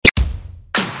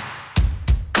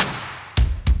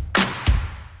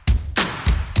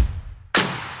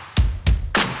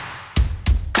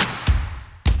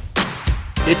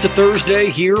It's a Thursday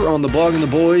here on the Blogging the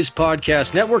Boys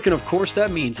podcast network, and of course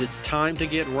that means it's time to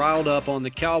get riled up on the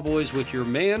Cowboys with your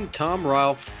man, Tom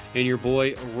Ryle, and your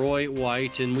boy, Roy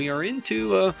White. And we are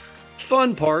into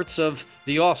fun parts of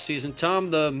the offseason. Tom,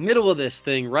 the middle of this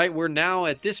thing, right? We're now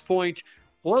at this point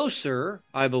closer,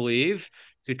 I believe,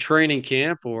 to training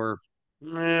camp, or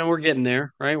we're getting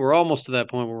there, right? We're almost to that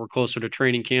point where we're closer to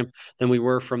training camp than we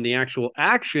were from the actual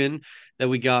action that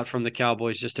we got from the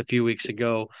Cowboys just a few weeks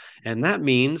ago. And that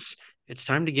means it's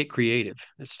time to get creative.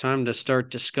 It's time to start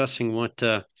discussing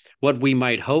what we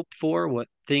might hope for, what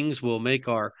things will make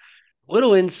our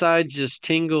little insides just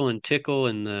tingle and tickle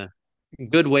in the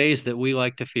good ways that we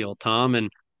like to feel, Tom. And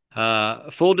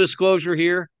full disclosure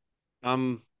here,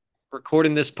 I'm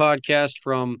recording this podcast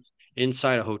from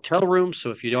inside a hotel room.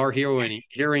 So if you are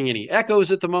hearing any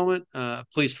echoes at the moment,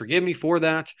 please forgive me for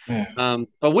that. Yeah.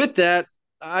 But with that,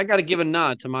 I got to give a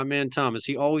nod to my man Tom, as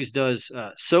he always does,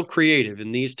 so creative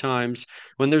in these times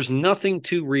when there's nothing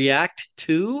to react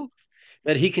to,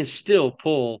 that he can still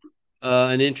pull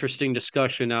an interesting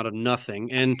discussion out of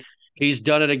nothing. And he's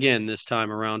done it again this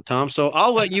time around, Tom. So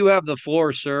I'll let you have the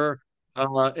floor, sir.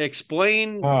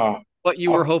 Explain Uh, what you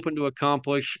were uh, hoping to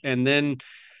accomplish, and then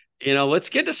let's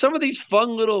get to some of these fun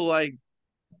little, like,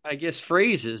 I guess,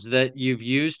 phrases that you've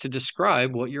used to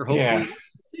describe what you're hopefully yeah. to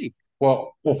see.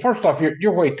 Well, first off,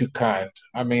 you're way too kind.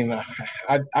 I mean,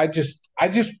 I just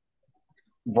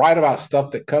write about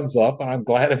stuff that comes up, and I'm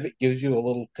glad if it gives you a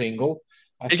little tingle.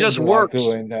 I It seem just to like works.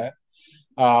 doing that.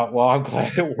 Well, I'm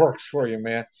glad it works for you,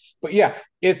 man. But yeah,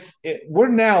 we're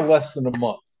now less than a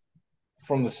month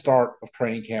from the start of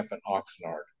training camp in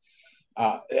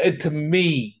Oxnard. To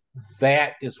me,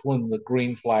 that is when the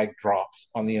green flag drops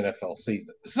on the NFL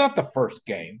season. It's not the first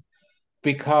game,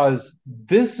 because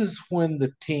this is when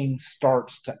the team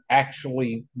starts to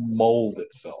actually mold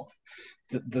itself.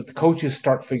 The coaches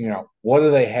start figuring out what do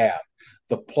they have.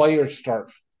 The players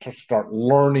start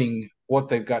learning what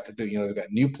they've got to do. They've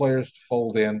got new players to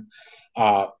fold in.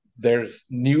 Uh, there's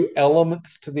new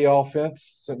elements to the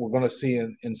offense that we're going to see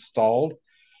installed,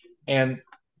 and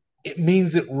it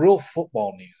means that real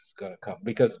football news is going to come,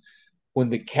 because when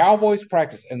the Cowboys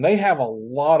practice, and they have a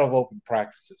lot of open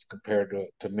practices compared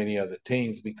to many other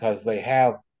teams, because they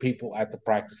have people at the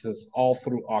practices all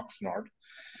through Oxnard,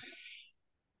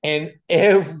 and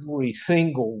every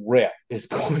single rep is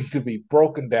going to be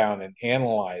broken down and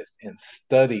analyzed and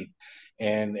studied,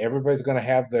 and everybody's going to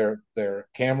have their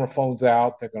camera phones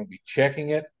out. They're going to be checking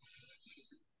it.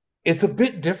 It's a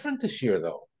bit different this year,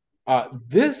 though.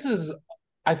 This is,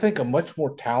 I think, a much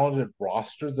more talented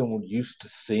roster than we're used to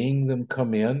seeing them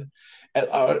come in,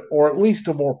 or at least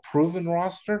a more proven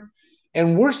roster.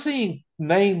 And we're seeing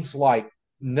names like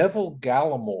Neville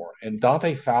Gallimore and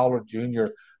Dante Fowler Jr.,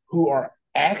 who are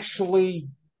actually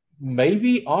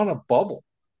maybe on a bubble.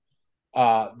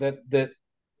 That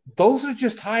those are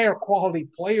just higher quality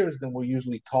players than we're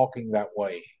usually talking that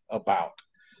way about.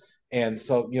 And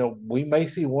so, we may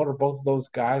see one or both of those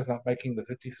guys not making the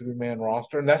 53-man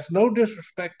roster. And that's no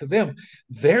disrespect to them.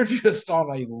 They're just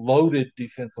on a loaded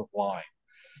defensive line.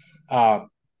 Uh,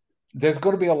 there's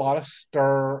going to be a lot of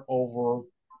stir over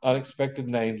unexpected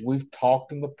names. We've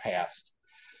talked in the past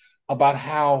about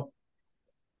how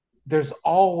there's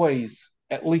always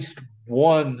at least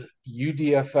one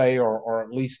UDFA, or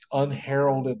at least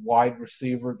unheralded wide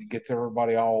receiver that gets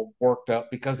everybody all worked up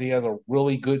because he has a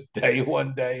really good day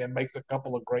one day and makes a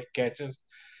couple of great catches.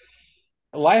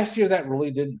 Last year, that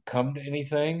really didn't come to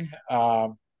anything,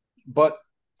 but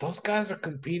those guys are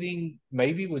competing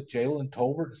maybe with Jalen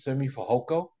Tolbert and Semi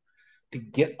Fehoko to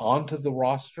get onto the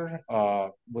roster,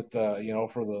 with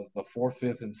for the fourth,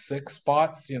 fifth, and sixth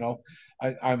spots.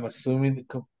 I'm assuming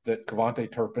that Cavante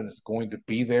Turpin is going to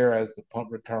be there as the punt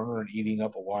returner and eating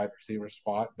up a wide receiver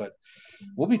spot, but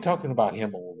we'll be talking about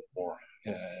him a little bit more.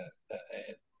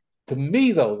 To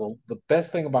me, though, the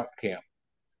best thing about camp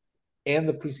and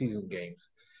the preseason games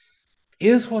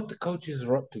is what the coaches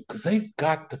are up to, because they've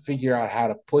got to figure out how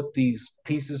to put these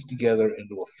pieces together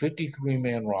into a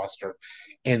 53-man roster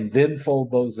and then fold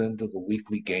those into the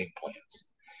weekly game plans.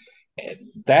 And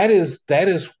that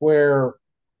is where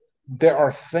there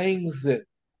are things that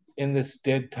in this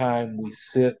dead time we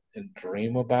sit and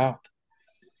dream about.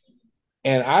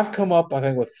 And I've come up, I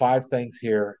think, with 5 things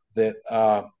here that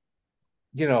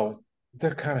you know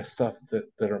they're kind of stuff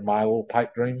that are my little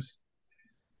pipe dreams.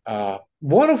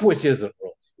 One of which isn't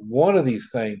real. One of these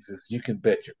things is, you can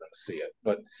bet you're going to see it.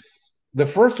 But the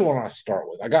first one I start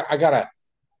with, I gotta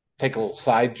take a little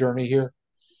side journey here.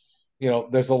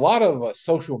 There's a lot of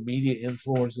social media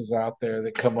influencers out there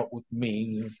that come up with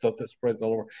memes and stuff that spreads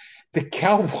all over. The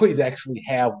Cowboys actually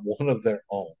have one of their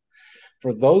own.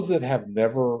 For those that have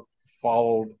never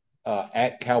followed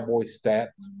at Cowboy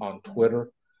Stats on Twitter,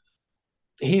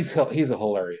 he's a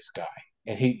hilarious guy,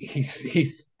 and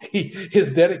his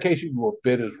dedication to a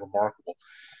bit is remarkable.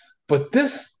 But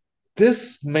this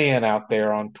man out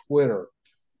there on Twitter,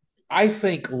 I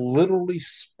think, literally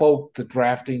spoke the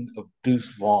drafting of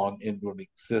Deuce Vaughn into an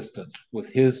existence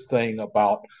with his thing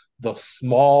about the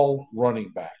small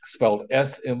running back, spelled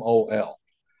SMOL.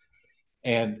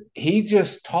 And he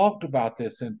just talked about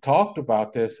this and talked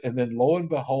about this. And then lo and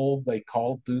behold, they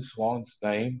called Deuce Vaughn's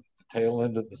name at the tail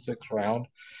end of the sixth round.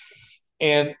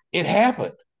 And it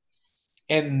happened.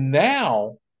 And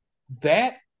now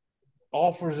that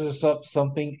offers us up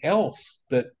something else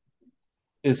that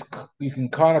is you can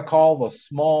kind of call the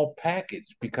small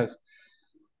package, because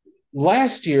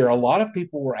last year a lot of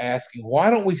people were asking, why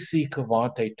don't we see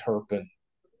Cavante Turpin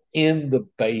in the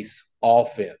base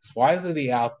offense? Why isn't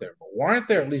he out there? But why aren't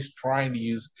they at least trying to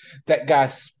use that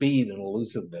guy's speed and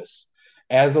elusiveness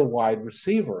as a wide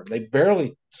receiver? They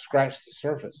barely scratched the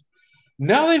surface.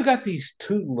 Now they've got these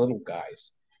two little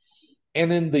guys.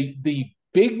 And in the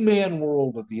big man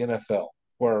world of the NFL,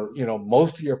 where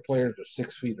most of your players are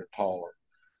 6 feet or taller,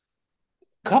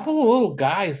 a couple of little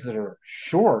guys that are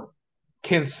short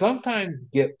can sometimes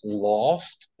get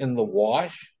lost in the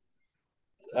wash.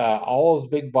 All those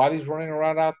big bodies running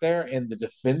around out there, and the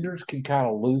defenders can kind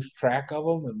of lose track of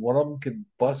them, and one of them can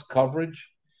bust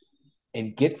coverage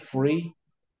and get free.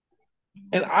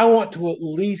 And I want to at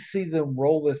least see them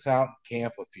roll this out in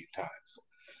camp a few times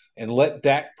and let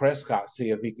Dak Prescott see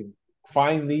if he can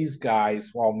find these guys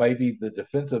while maybe the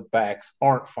defensive backs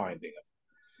aren't finding them.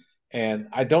 And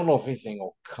I don't know if anything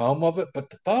will come of it, but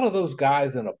the thought of those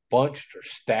guys in a bunched or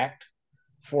stacked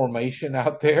formation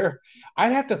out there,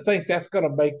 I'd have to think that's going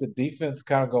to make the defense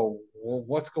kind of go, well,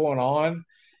 what's going on?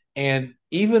 And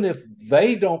even if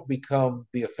they don't become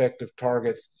the effective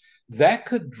targets, that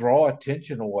could draw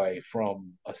attention away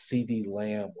from a CD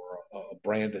Lamb or a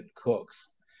Brandon Cooks.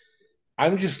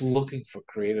 I'm just looking for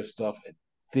creative stuff, and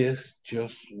this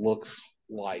just looks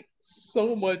like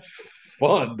so much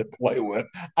fun to play with.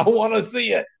 I want to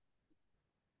see it.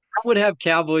 I would have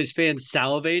Cowboys fans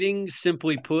salivating,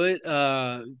 simply put.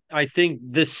 I think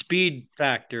the speed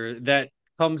factor that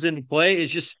comes into play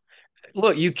is just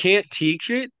look, you can't teach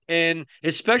it. And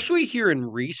especially here in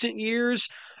recent years,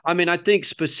 I mean, I think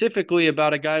specifically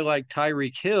about a guy like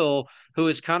Tyreek Hill, who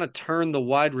has kind of turned the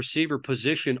wide receiver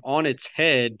position on its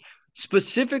head,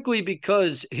 specifically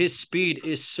because his speed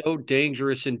is so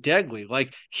dangerous and deadly.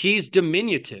 Like he's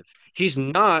diminutive. He's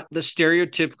not the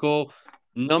stereotypical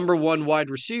number one wide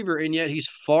receiver, and yet he's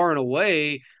far and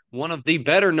away one of the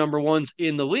better number ones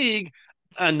in the league.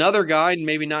 Another guy,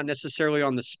 maybe not necessarily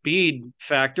on the speed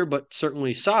factor, but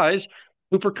certainly size,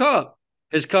 Cooper Kupp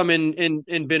has come in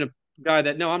and been a guy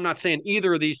that, no, I'm not saying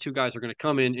either of these two guys are going to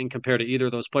come in and compare to either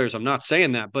of those players. I'm not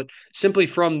saying that, but simply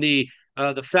from the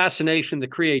fascination, the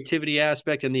creativity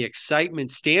aspect, and the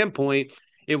excitement standpoint,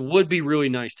 it would be really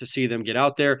nice to see them get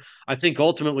out there. I think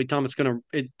ultimately, Tom,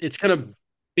 it's gonna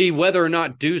be whether or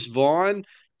not Deuce Vaughn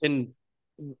can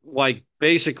like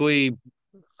basically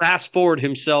fast forward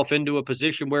himself into a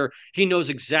position where he knows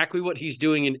exactly what he's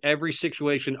doing in every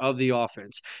situation of the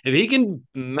offense. If he can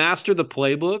master the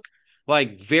playbook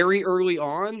like very early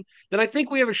on, then I think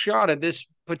we have a shot at this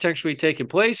potentially taking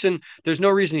place. And there's no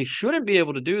reason he shouldn't be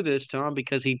able to do this, Tom,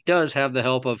 because he does have the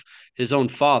help of his own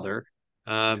father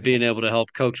being able to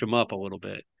help coach him up a little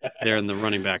bit there in the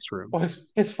running backs room. Well,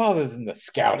 his father's in the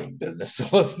scouting business, so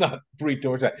let's not read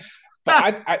towards that.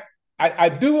 But I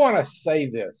do want to say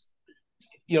this.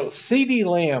 CD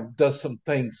Lamb does some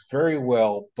things very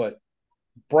well, but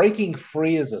breaking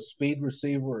free as a speed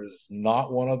receiver is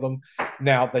not one of them.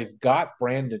 Now they've got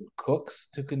Brandon Cooks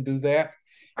who can do that,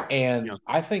 and Yeah.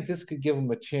 I think this could give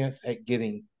them a chance at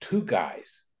getting two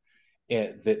guys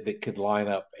that could line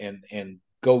up and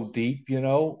go deep,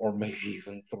 or maybe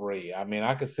even three. I mean,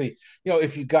 I could see,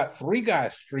 if you got three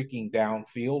guys streaking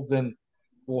downfield, then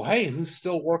well, hey, who's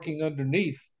still working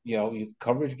underneath? If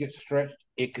coverage gets stretched,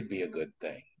 it could be a good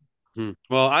thing.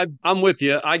 Well, I'm with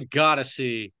you. I gotta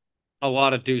see a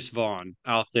lot of Deuce Vaughn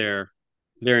out there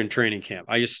in training camp.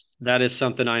 That is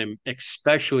something I am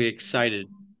especially excited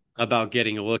about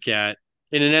getting a look at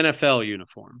in an NFL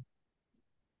uniform.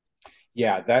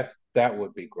 Yeah, that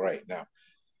would be great.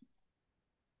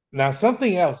 Now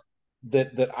something else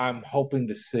that I'm hoping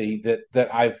to see that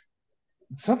I've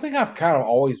kind of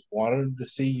always wanted to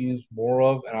see used more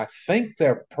of, and I think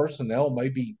their personnel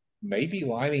maybe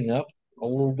lining up a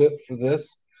little bit for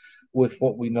this with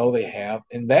what we know they have,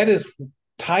 and that is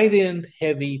tight end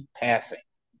heavy passing.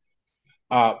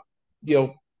 Uh, you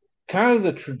know, kind of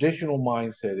the traditional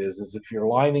mindset is if you're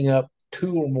lining up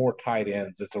two or more tight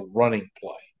ends, it's a running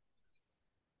play.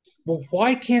 Well,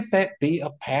 why can't that be a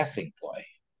passing play?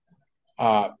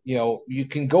 You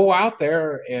can go out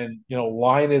there and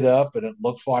line it up, and it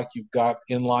looks like you've got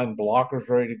inline blockers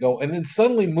ready to go, and then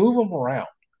suddenly move them around,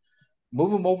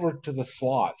 move them over to the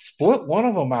slot, split one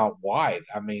of them out wide.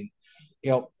 I mean,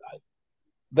 you know,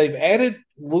 they've added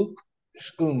Luke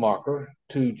Schoonmaker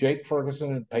to Jake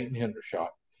Ferguson and Peyton Hendershot.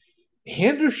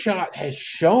 Hendershot has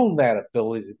shown that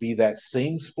ability to be that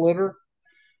seam splitter.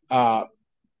 Uh,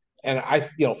 and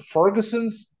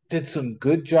Ferguson's did some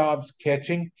good jobs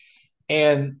catching.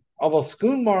 And although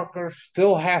Schoonmaker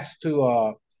still has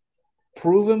to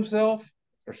prove himself,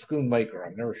 or Schoonmaker,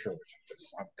 I'm never sure which it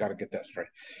is. I've got to get that straight.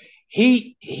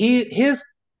 His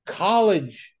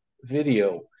college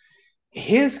video,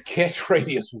 his catch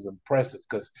radius was impressive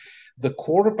because the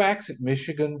quarterbacks at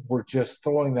Michigan were just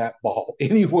throwing that ball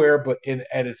anywhere but in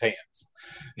at his hands.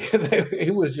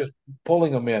 He was just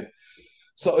pulling them in.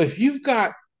 So if you've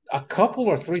got a couple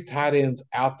or three tight ends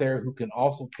out there who can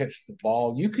also catch the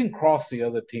ball, you can cross the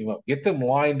other team up, get them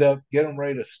lined up, get them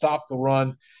ready to stop the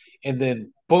run, and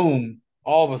then boom,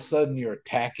 all of a sudden you're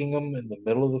attacking them in the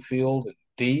middle of the field and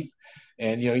deep.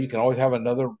 And you can always have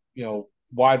another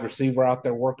wide receiver out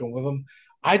there working with them.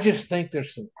 I just think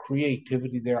there's some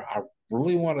creativity there. I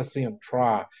really want to see them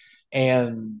try.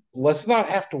 And let's not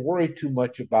have to worry too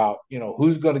much about,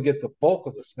 who's going to get the bulk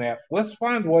of the snaps. Let's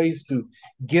find ways to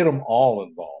get them all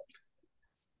involved.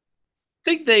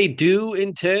 Think they do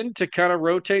intend to kind of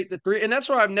rotate the three. And that's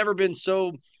why I've never been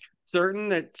so certain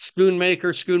that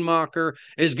Schoonmaker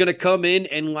is going to come in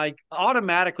and like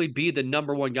automatically be the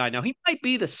number one guy. Now, he might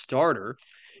be the starter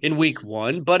in week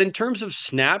 1, but in terms of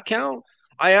snap count,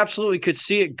 I absolutely could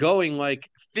see it going like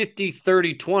 50,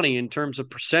 30, 20 in terms of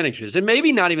percentages. And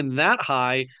maybe not even that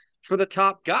high for the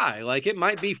top guy. Like it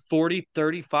might be 40,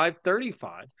 35,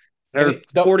 35 or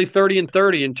 40, 30, and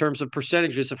 30 in terms of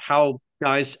percentages of how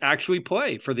guys actually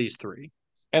play for these three.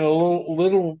 And a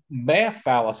little math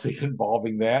fallacy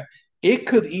involving that. It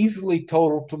could easily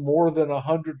total to more than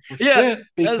 100% Yeah,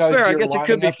 because that's fair. I you're guess it could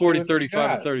lining be up 40, two or three 35, or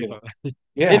guys. 35.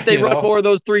 Yeah, If they run more of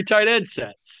those three tight end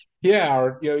sets. Yeah,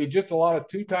 or you just a lot of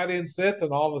two tight end sets,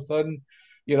 and all of a sudden,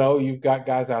 you've got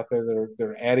guys out there that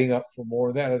they're adding up for more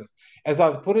of that. As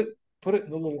I put it in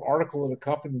the little article that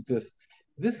accompanies this,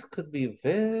 this could be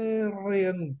very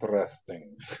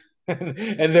interesting.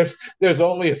 And there's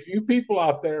only a few people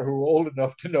out there who are old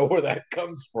enough to know where that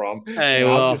comes from. Hey, and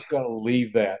well, I'm just going to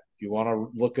leave that. If you want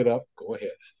to look it up, go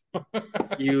ahead.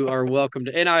 you are welcome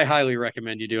to, and I highly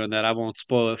recommend you doing that. I won't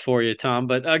spoil it for you, Tom.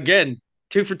 But again,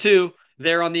 2 for 2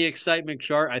 there on the excitement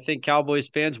chart. I think Cowboys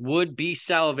fans would be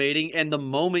salivating. And the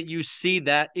moment you see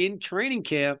that in training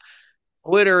camp,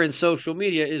 Twitter and social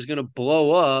media is going to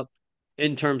blow up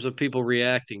in terms of people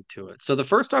reacting to it. So the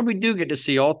first time we do get to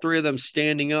see all three of them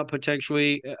standing up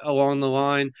potentially along the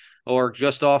line or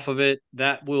just off of it,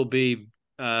 that will be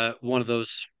one of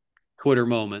those Twitter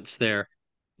moments there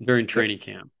during training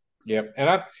camp. Yep. And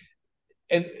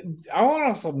I want to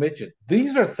also mention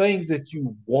these are things that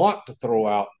you want to throw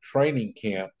out in training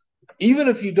camp, even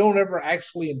if you don't ever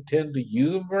actually intend to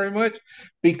use them very much,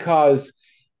 because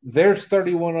there's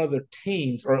 31 other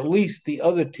teams, or at least the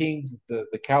other teams that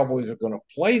the Cowboys are going to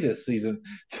play this season.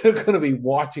 They're going to be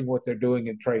watching what they're doing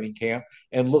in training camp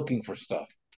and looking for stuff.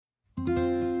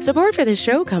 Support for this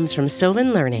show comes from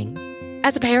Sylvan Learning.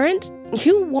 As a parent,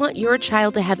 you want your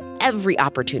child to have every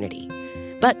opportunity.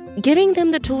 But giving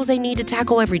them the tools they need to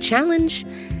tackle every challenge,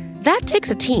 that takes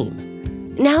a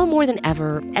team. Now more than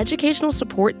ever, educational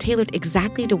support tailored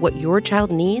exactly to what your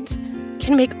child needs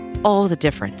can make all the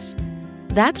difference.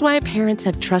 That's why parents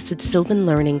have trusted Sylvan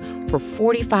Learning for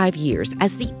 45 years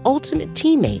as the ultimate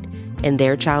teammate in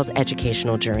their child's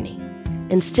educational journey,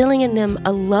 instilling in them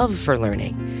a love for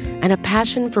learning and a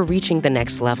passion for reaching the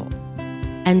next level.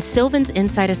 And Sylvan's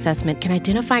Insight Assessment can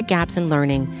identify gaps in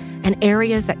learning and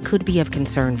areas that could be of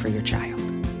concern for your child.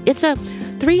 It's a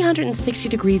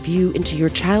 360-degree view into your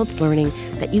child's learning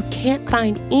that you can't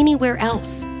find anywhere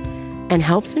else, and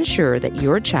helps ensure that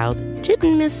your child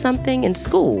didn't miss something in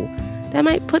school that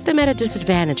might put them at a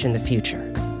disadvantage in the future.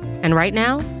 And right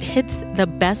now, it's the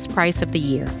best price of the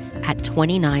year at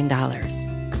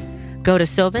 $29. Go to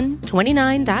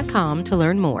sylvan29.com to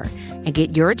learn more and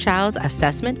get your child's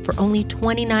assessment for only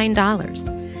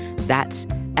 $29. That's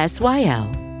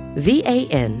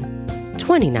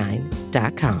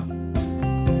SYLVAN29.com.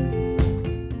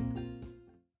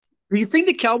 Do you think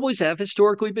the Cowboys have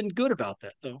historically been good about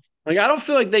that, though? Like, I don't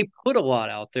feel like they put a lot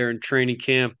out there in training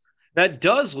camp that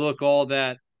does look all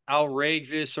that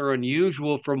outrageous or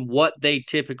unusual from what they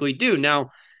typically do.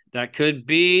 Now, That could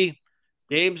be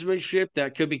gamesmanship,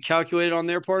 that could be calculated on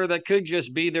their part, or that could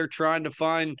just be they're trying to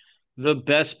find the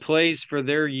best plays for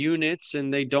their units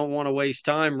and they don't want to waste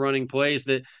time running plays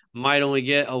that might only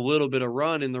get a little bit of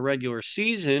run in the regular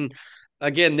season.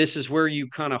 Again, this is where you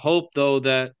kind of hope, though,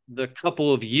 that the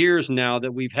couple of years now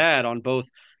that we've had on both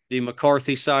the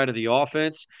McCarthy side of the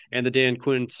offense and the Dan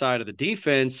Quinn side of the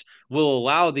defense will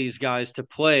allow these guys to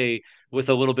play with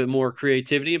a little bit more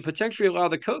creativity and potentially allow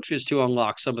the coaches to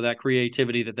unlock some of that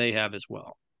creativity that they have as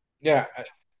well. Yeah.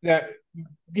 Now,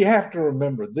 you have to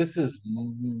remember, this is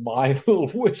my little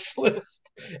wish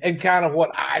list and kind of what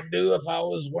I do if I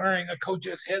was wearing a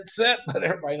coach's headset. But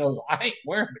everybody knows I ain't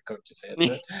wearing a coach's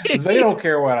headset. They don't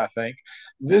care what I think.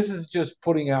 This is just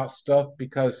putting out stuff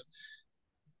because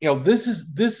this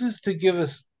is to give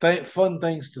us fun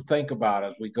things to think about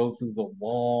as we go through the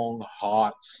long,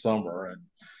 hot summer. And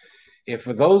if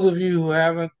for those of you who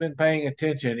haven't been paying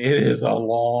attention, it is a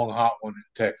long, hot one in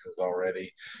Texas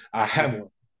already.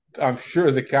 I'm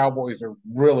sure the Cowboys are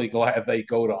really glad they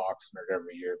go to Oxnard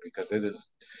every year because it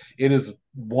is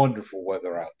wonderful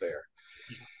weather out there.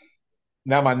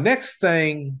 Now, my next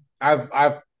thing,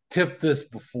 I've tipped this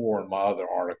before in my other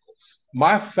articles.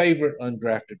 My favorite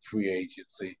undrafted free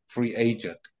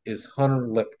agent is Hunter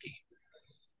Lepke.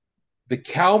 The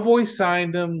Cowboys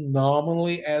signed him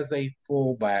nominally as a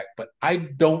fullback, but I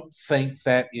don't think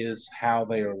that is how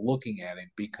they are looking at him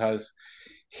because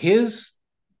his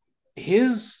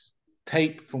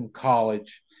tape from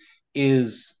college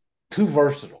is too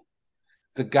versatile.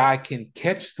 The guy can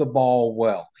catch the ball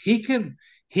well. He can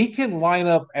line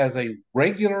up as a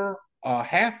regular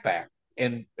halfback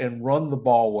and run the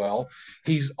ball well.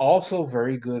 He's also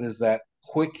very good as that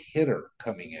quick hitter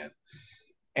coming in.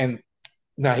 And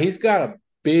now he's got a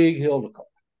big hill to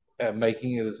climb,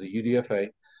 making it as a UDFA.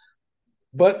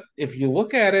 But if you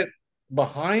look at it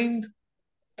behind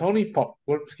Tony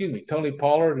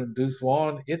Pollard and Deuce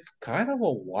Vaughn, it's kind of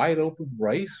a wide open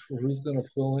race for who's going to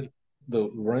fill in the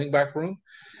running back room.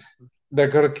 They're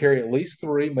going to carry at least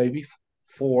three, maybe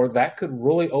four. That could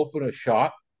really open a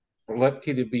shot for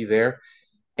Lepke to be there.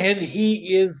 And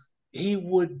he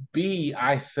would be,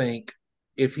 I think,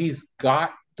 if he's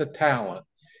got the talent,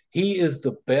 he is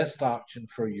the best option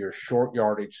for your short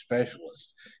yardage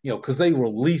specialist, because they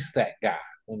released that guy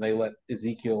when they let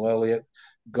Ezekiel Elliott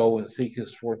go and seek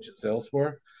his fortunes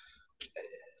elsewhere.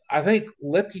 I think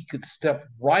Lepke could step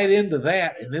right into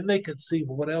that, and then they could see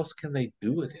what else can they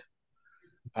do with him.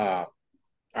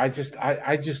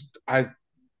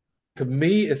 To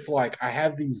me, it's like I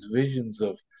have these visions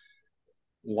of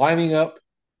lining up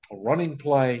a running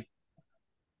play.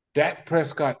 Dak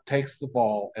Prescott takes the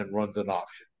ball and runs an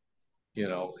option.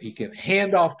 He can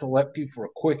hand off to Lepke for a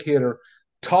quick hitter,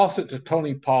 toss it to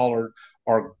Tony Pollard,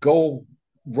 or go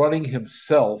running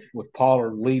himself with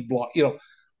Pollard lead block.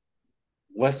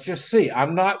 Let's just see.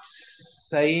 I'm not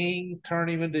saying turn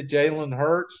him into Jalen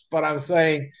Hurts, but I'm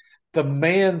saying the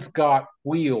man's got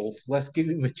wheels. Let's give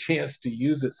him a chance to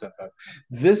use it sometimes.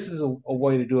 This is a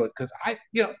way to do it because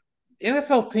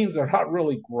NFL teams are not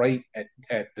really great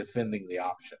at defending the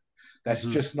option. That's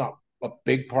just not a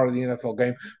big part of the NFL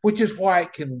game, which is why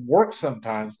it can work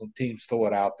sometimes when teams throw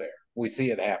it out there. We see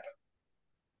it happen.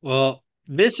 Well,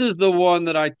 this is the one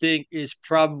that I think is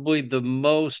probably the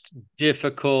most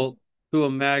difficult to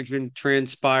imagine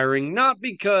transpiring, not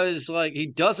because like he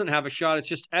doesn't have a shot. It's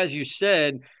just, as you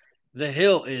said, the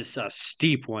hill is a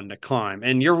steep one to climb.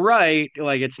 And you're right,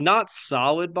 like it's not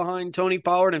solid behind Tony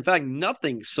Pollard. In fact,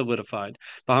 nothing's solidified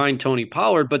behind Tony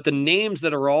Pollard, but the names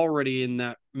that are already in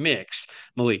that mix,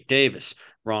 Malik Davis,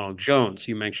 Ronald Jones,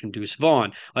 you mentioned Deuce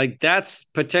Vaughn, like that's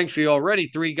potentially already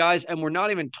three guys. And we're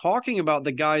not even talking about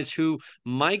the guys who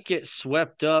might get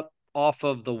swept up off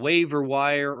of the waiver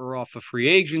wire or off of free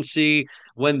agency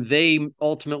when they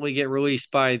ultimately get released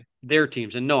by their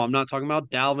teams. And no, I'm not talking about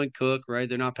Dalvin Cook, right?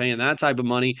 They're not paying that type of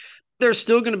money. There's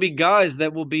still going to be guys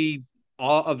that will be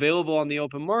available on the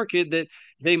open market that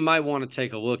they might want to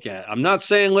take a look at. I'm not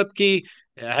saying Lepke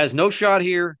has no shot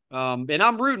here, and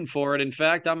I'm rooting for it. In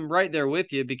fact, I'm right there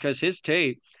with you because his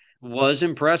tape was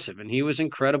impressive and he was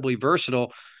incredibly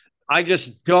versatile. I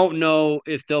just don't know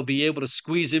if they'll be able to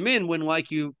squeeze him in when, like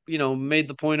you made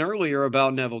the point earlier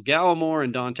about Neville Gallimore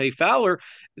and Dante Fowler.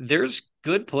 There's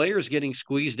good players getting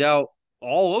squeezed out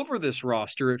all over this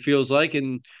roster, it feels like.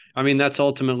 And I mean, that's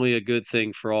ultimately a good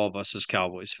thing for all of us as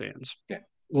Cowboys fans. Yeah.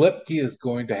 Lepke is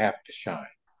going to have to shine.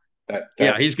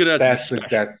 He's going to have to be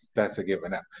special. That's a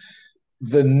given. Now,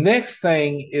 the next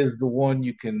thing is the one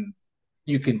you can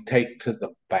take to the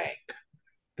bank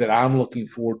that I'm looking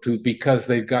forward to because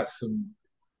they've got some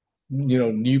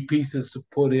new pieces to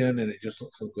put in, and it just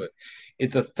looks so good.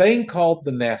 It's a thing called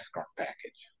the NASCAR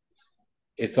package.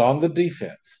 It's on the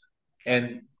defense.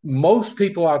 And most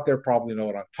people out there probably know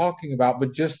what I'm talking about,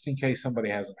 but just in case somebody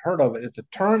hasn't heard of it, it's a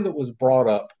term that was brought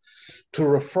up to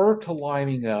refer to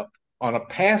lining up on a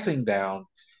passing down.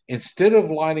 Instead of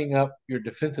lining up your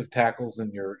defensive tackles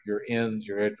and your ends,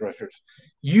 your edge rushers,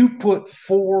 you put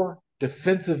four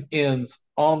defensive ends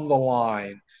on the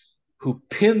line who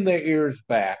pin their ears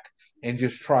back and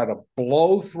just try to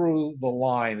blow through the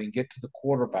line and get to the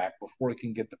quarterback before he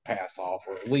can get the pass off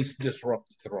or at least disrupt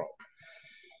the throw.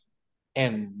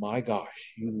 And my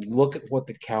gosh, you look at what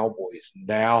the Cowboys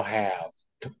now have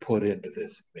to put into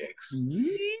this mix.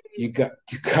 You got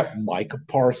Micah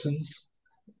Parsons,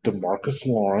 DeMarcus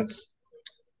Lawrence,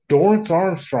 Dorrance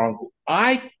Armstrong, who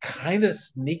I kind of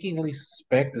sneakingly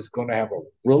suspect is going to have a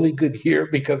really good year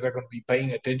because they're going to be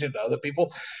paying attention to other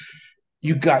people.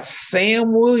 You got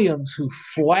Sam Williams, who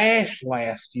flashed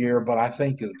last year, but I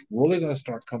think is really going to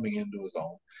start coming into his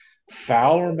own.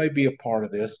 Fowler may be a part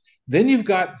of this. Then you've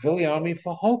got Viliami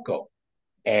Fehoko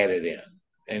added in.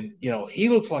 And, he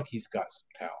looks like he's got some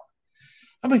talent.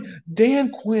 I mean, Dan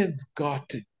Quinn's got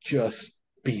to just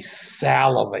be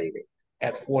salivating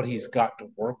at what he's got to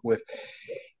work with.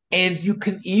 And you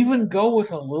can even go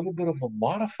with a little bit of a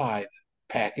modified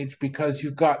package because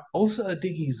you've got Osa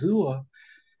Odighizuwa,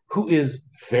 who is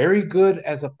very good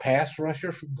as a pass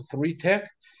rusher from the three tech,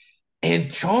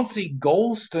 and Chauncey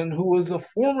Golston, who was a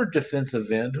former defensive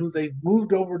end, who they've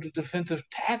moved over to defensive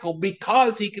tackle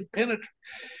because he can penetrate.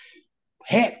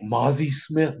 Heck, Mozzie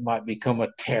Smith might become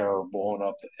a terror blowing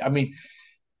up. I mean,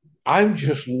 I'm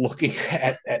just looking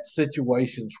at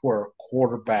situations where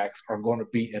quarterbacks are going to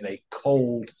be in a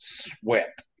cold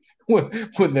sweat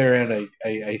when they're in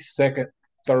a second,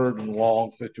 third, and long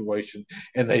situation,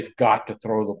 and they've got to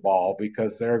throw the ball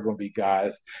because there are going to be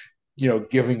guys,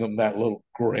 giving them that little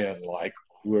grin like,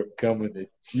 we're coming at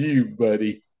you,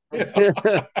 buddy.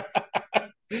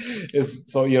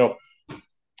 It's so,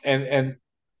 and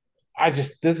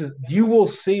you will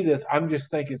see this. I'm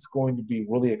just think it's going to be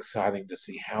really exciting to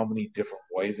see how many different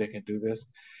ways they can do this.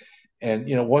 And,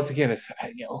 once again, it's,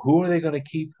 who are they going to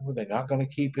keep? Who are they not going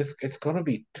to keep? It's going to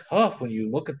be tough when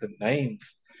you look at the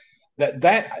names.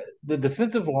 That the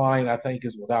defensive line, I think,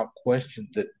 is without question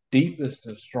the deepest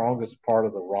and strongest part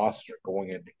of the roster going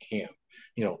into camp.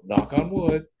 Knock on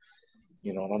wood,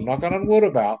 and I'm knocking on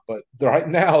wood but right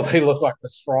now they look like the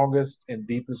strongest and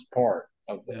deepest part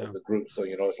of the group. So,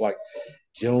 it's like,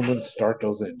 gentlemen, start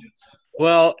those engines.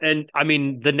 Well, and I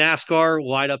mean the NASCAR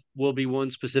lineup will be one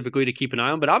specifically to keep an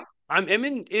eye on, but I'm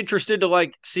interested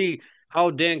to see how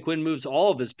Dan Quinn moves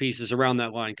all of his pieces around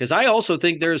that line because I also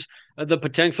think there's the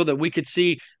potential that we could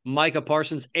see Micah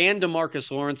Parsons and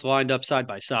DeMarcus Lawrence lined up side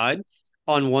by side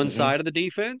on one side of the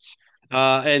defense,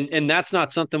 and that's not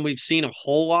something we've seen a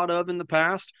whole lot of in the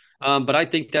past, but I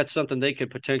think that's something they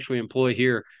could potentially employ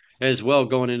here as well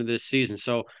going into this season.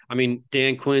 So I mean,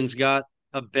 Dan Quinn's got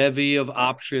a bevy of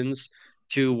options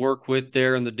to work with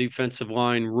there in the defensive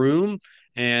line room.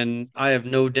 And I have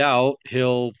no doubt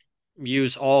he'll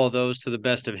use all of those to the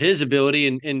best of his ability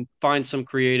and find some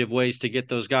creative ways to get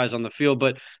those guys on the field.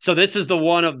 But so this is the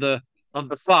one of the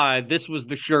five. This was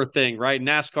the sure thing, right?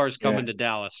 NASCAR's coming to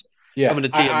Dallas, coming to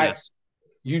TMS.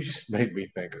 You just made me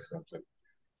think of something.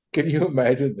 Can you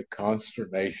imagine the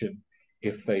consternation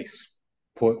if they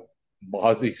put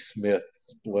Mozzie Smith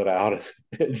split out as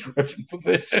edge rushing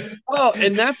position? Well,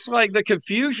 and that's like the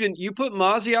confusion. You put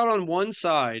Mozzie out on one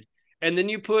side, and then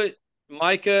you put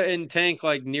Micah and Tank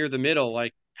near the middle.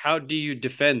 Like, how do you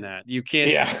defend that? You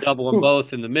can't double them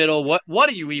both in the middle. What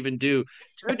do you even do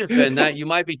to defend that? You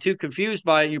might be too confused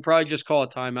by it. You probably just call a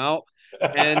timeout,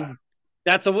 and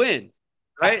that's a win,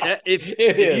 right? If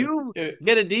you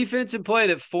get a defensive play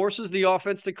that forces the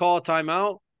offense to call a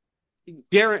timeout,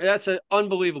 that's an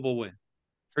unbelievable win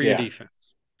for your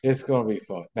defense. It's going to be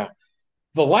fun. Now,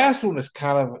 the last one is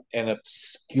kind of an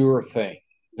obscure thing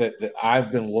that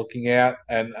I've been looking at,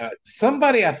 and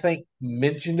somebody I think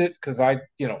mentioned it because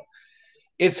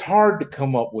it's hard to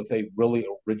come up with a really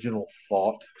original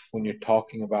thought when you're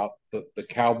talking about the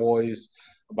Cowboys,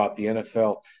 about the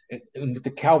NFL. And with the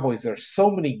Cowboys, there are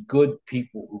so many good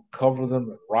people who cover them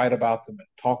and write about them and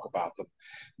talk about them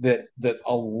that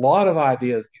a lot of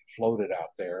ideas get floated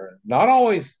out there. Not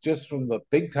always just from the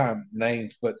big time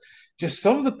names, but just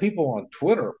some of the people on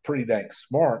Twitter are pretty dang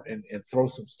smart and throw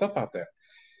some stuff out there.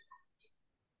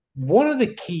 One of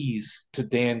the keys to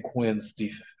Dan Quinn's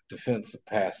defense the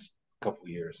past couple of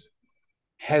years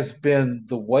has been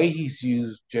the way he's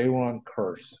used Jaron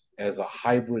Kearse as a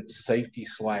hybrid safety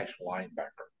 /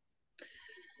 linebacker.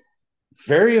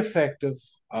 very effective.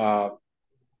 The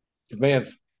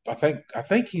man's, I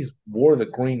think he's wore the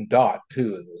green dot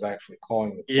too, and was actually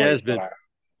calling the He play. has been.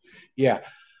 Yeah,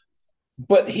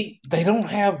 but they don't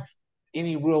have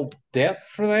any real depth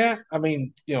for that. I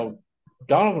mean,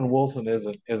 Donovan Wilson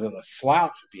isn't a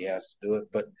slouch if he has to do it,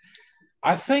 but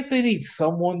I think they need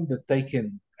someone that they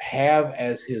can have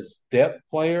as his depth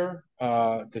player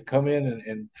to come in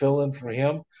and fill in for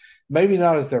him. Maybe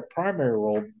not as their primary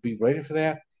role, be ready for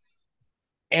that.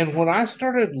 And when I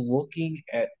started looking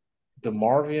at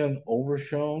DeMarvion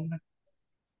Overshone,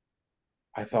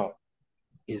 I thought,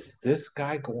 is this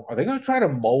guy going? Are they going to try to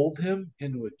mold him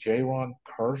into a Jaron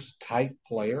Curse type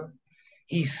player?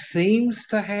 He seems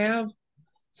to have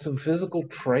some physical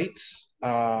traits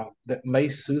that may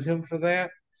suit him for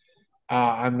that.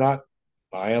 I'm not.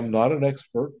 I am not an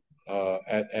expert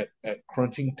at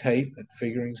crunching tape and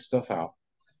figuring stuff out,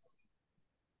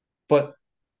 but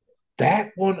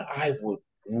that one I would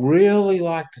really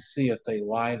like to see if they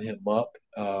line him up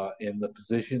in the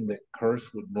position that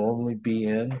Curse would normally be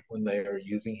in when they are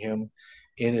using him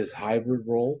in his hybrid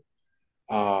role.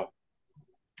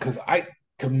 Because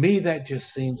to me, that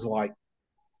just seems like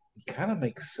it kind of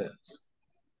makes sense.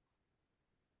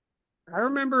 I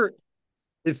remember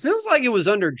it feels like it was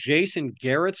under Jason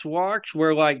Garrett's watch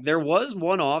where like there was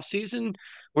one offseason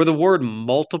where the word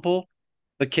multiple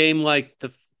became like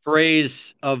the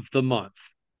phrase of the month.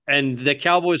 And the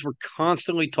Cowboys were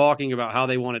constantly talking about how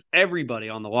they wanted everybody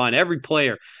on the line, every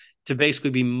player to basically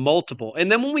be multiple.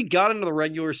 And then when we got into the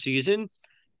regular season,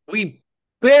 we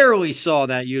barely saw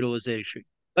that utilization,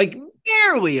 like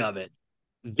barely of it.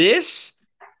 This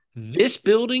this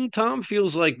building, Tom,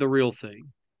 feels like the real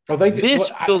thing. Oh, they did.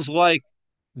 This feels like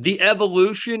the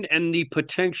evolution and the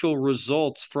potential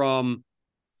results from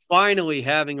finally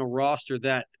having a roster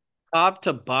that top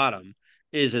to bottom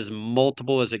is as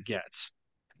multiple as it gets.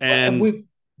 And And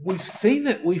we've seen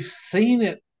it. We've seen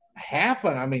it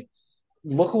happen. I mean,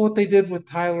 look at what they did with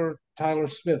Tyler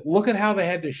Smith. Look at how they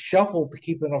had to shuffle to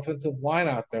keep an offensive line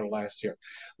out there last year.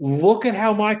 Look at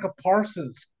how Micah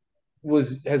Parsons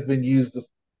has been used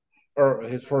or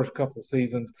his first couple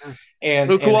seasons,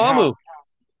 and how Mukuamu,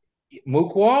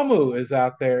 Mukwamu is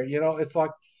out there. It's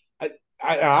like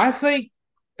I think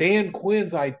Dan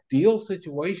Quinn's ideal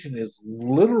situation is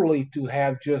literally to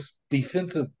have just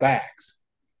defensive backs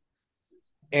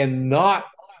and not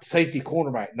safety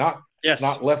cornerback, yes.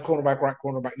 not left cornerback, right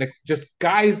cornerback, just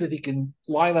guys that he can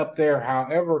line up there,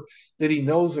 however that he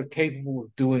knows are capable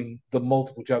of doing the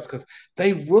multiple jobs because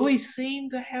they really seem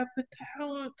to have the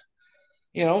talent,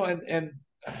 and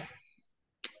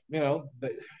you know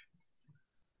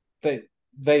they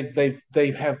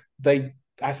they have they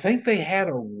I think they had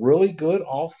a really good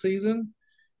off season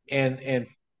and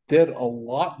did a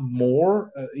lot more,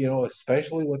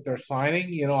 especially with their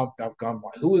signing. I've gone by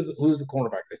who's the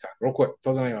cornerback they signed real quick.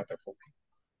 Throw the name out there for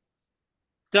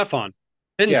me. Stephon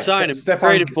didn't Yes, sign him,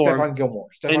 traded for him.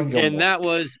 Stefan And Gilmore. that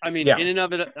was, I mean, Yeah, in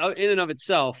and of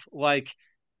itself, like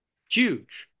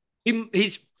huge.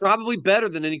 He's probably better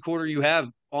than any quarter you have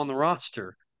on the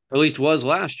roster, or at least was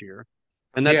last year.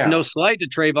 And that's no yeah, slight to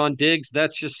Trayvon Diggs.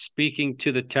 That's just speaking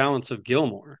to the talents of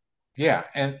Gilmore. yeah,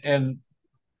 and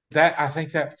that I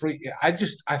think that free. I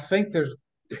think there's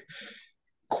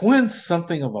Quinn's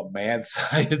something of a mad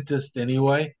scientist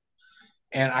anyway,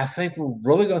 and I think we're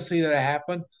really going to see that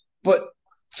happen. But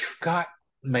you've got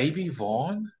maybe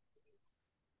Vaughn,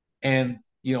 and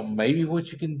maybe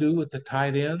what you can do with the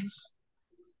tight ends,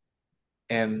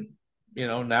 and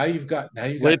now you got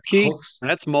Lipke, Cooks.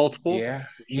 that's multiple. Yeah,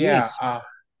 yeah. Jeez.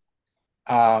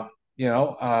 Uh, you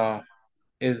know,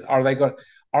 is are they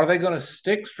going to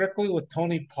stick strictly with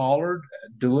Tony Pollard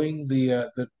doing the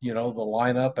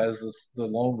lineup as the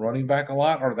lone running back a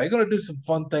lot? Or are they going to do some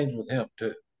fun things with him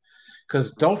too?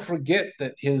 Because don't forget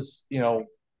that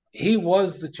he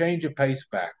was the change of pace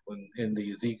back when in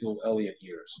the Ezekiel Elliott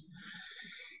years.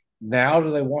 Now, do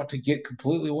they want to get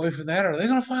completely away from that, or are they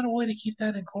going to find a way to keep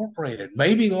that incorporated?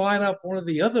 Maybe line up one of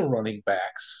the other running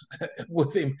backs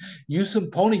with him, use some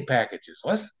pony packages.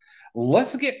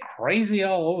 Let's get crazy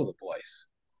all over the place.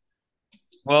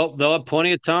 Well, they'll have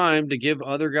plenty of time to give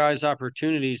other guys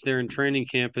opportunities there in training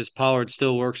camp as Pollard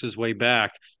still works his way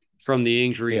back from the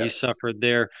injury he Yes. suffered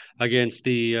there against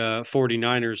the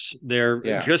 49ers there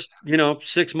Yeah. just,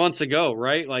 6 months ago,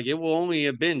 right? Like it will only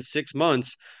have been 6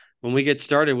 months when we get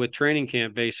started with training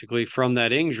camp basically from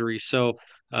that injury. So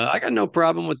I got no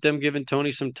problem with them giving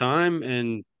Tony some time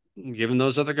and giving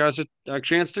those other guys a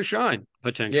chance to shine Yeah.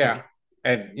 potentially.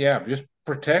 And yeah, just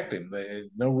protect him.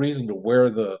 There's no reason to wear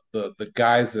the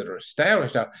guys that are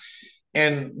established out.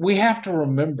 And we have to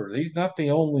remember he's not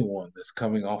the only one that's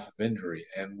coming off of injury.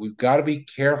 And we've got to be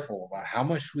careful about how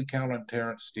much we count on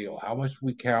Terrence Steele, how much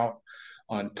we count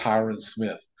on Tyron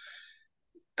Smith.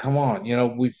 Come on,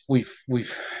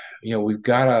 we've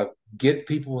got to get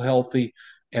people healthy,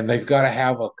 and they've got to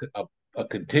have a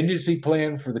contingency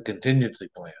plan for the contingency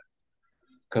plan,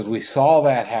 because we saw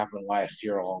that happen last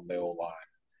year along the O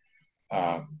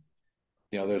line.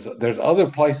 There's other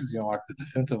places, like the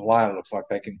defensive line. It looks like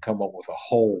they can come up with a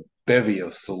whole bevy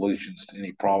of solutions to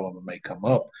any problem that may come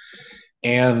up,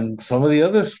 and some of the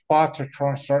other spots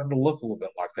are starting to look a little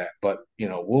bit like that. But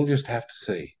we'll just have to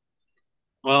see.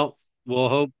 Well, we'll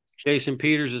hope Jason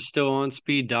Peters is still on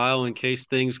speed dial in case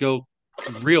things go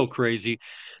real crazy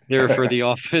there for the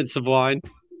offensive line.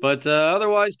 But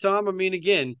otherwise, Tom, I mean,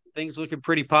 again, things looking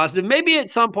pretty positive. Maybe at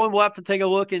some point we'll have to take a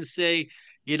look and say,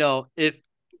 if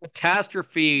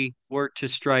catastrophe were to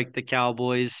strike the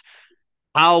Cowboys,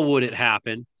 how would it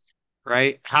happen?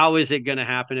 Right? How is it going to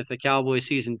happen if the Cowboys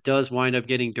season does wind up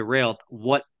getting derailed?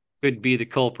 What could be the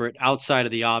culprit outside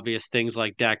of the obvious things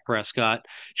like Dak Prescott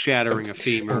shattering a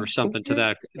femur or something to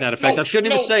that effect? I No, shouldn't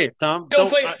even no, say it, Tom.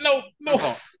 don't say it. No, My no.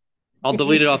 fault. I'll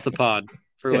delete it off the pod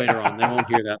for later on. They won't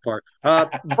hear that part.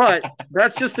 But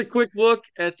that's just a quick look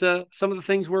at some of the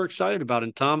things we're excited about.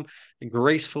 And Tom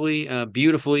gracefully,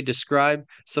 beautifully described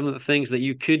some of the things that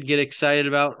you could get excited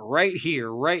about right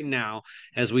here, right now,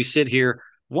 as we sit here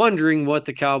wondering what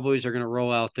the Cowboys are going to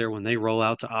roll out there when they roll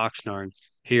out to Oxnard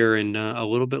here in a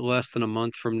little bit less than a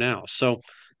month from now. So,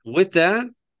 with that,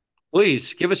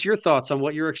 please give us your thoughts on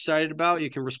what you're excited about. You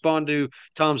can respond to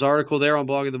Tom's article there on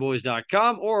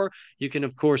bloggingtheboys.com, or you can,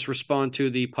 of course, respond to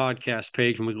the podcast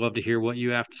page, and we'd love to hear what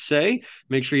you have to say.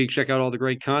 Make sure you check out all the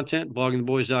great content,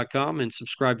 bloggingtheboys.com, and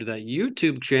subscribe to that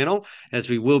YouTube channel, as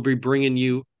we will be bringing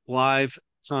you live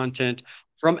content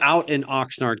from out in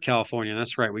Oxnard, California.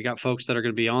 That's right. We got folks that are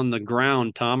going to be on the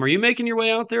ground. Tom, are you making your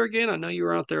way out there again? I know you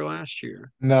were out there last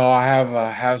year. No, I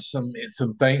have some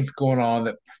things going on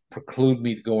that preclude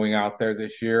me going out there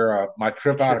this year. My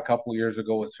trip out a couple years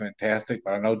ago was fantastic,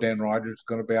 but I know Dan Rogers is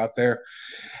going to be out there.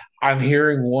 I'm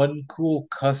hearing one cool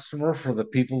customer for the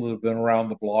people that have been around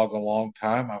the blog a long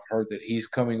time. I've heard that he's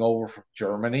coming over from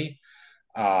Germany.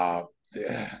 Uh,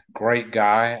 Great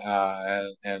guy,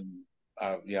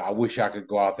 I wish I could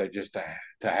go out there just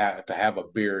to have a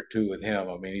beer or two with him.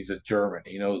 I mean, he's a German;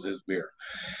 he knows his beer,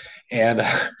 and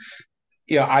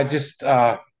I just.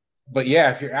 But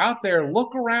yeah, if you're out there,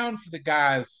 look around for the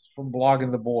guys from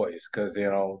Blogging the Boys, because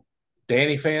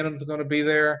Danny Phantom's going to be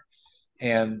there,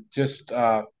 and just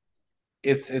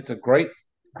it's a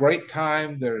great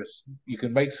time. You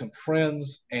can make some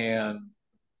friends, and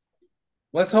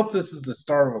let's hope this is the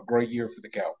start of a great year for the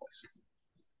Cowboys.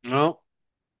 Well,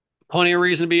 plenty of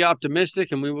reason to be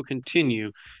optimistic, and we will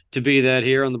continue to be that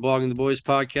here on the Blogging the Boys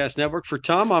Podcast Network. For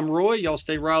Tom, I'm Roy. Y'all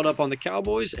stay riled up on the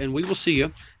Cowboys, and we will see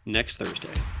you next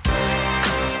Thursday.